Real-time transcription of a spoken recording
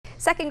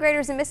Second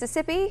graders in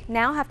Mississippi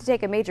now have to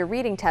take a major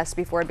reading test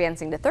before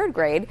advancing to third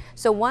grade,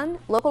 so one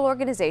local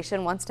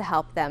organization wants to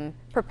help them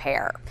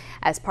prepare.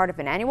 As part of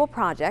an annual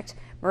project,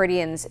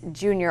 Meridian's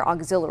Junior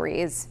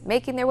Auxiliary is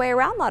making their way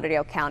around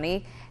Lauderdale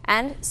County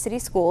and city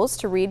schools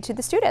to read to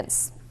the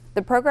students.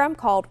 The program,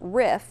 called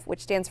RIF,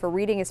 which stands for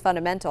Reading is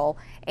Fundamental,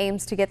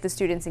 aims to get the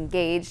students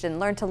engaged and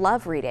learn to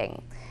love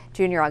reading.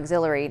 Junior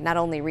Auxiliary not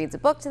only reads a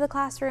book to the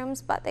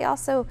classrooms, but they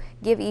also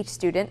give each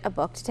student a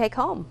book to take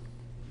home.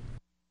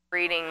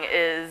 Reading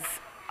is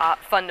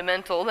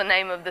fundamental, the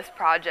name of this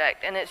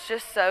project, and it's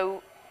just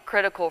so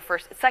critical. For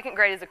second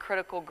grade is a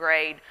critical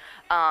grade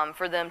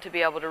for them to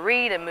be able to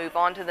read and move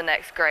on to the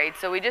next grade.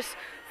 So we just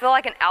feel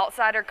like an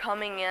outsider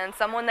coming in,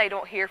 someone they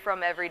don't hear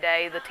from every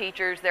day. The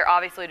teachers, they're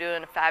obviously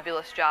doing a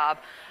fabulous job,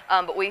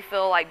 but we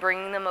feel like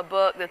bringing them a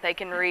book that they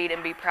can read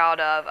and be proud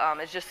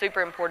of is just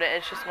super important.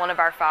 It's just one of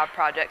our 5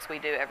 projects we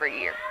do every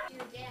year.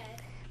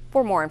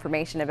 For more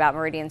information about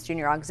Meridian's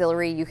Junior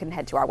Auxiliary, you can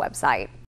head to our website.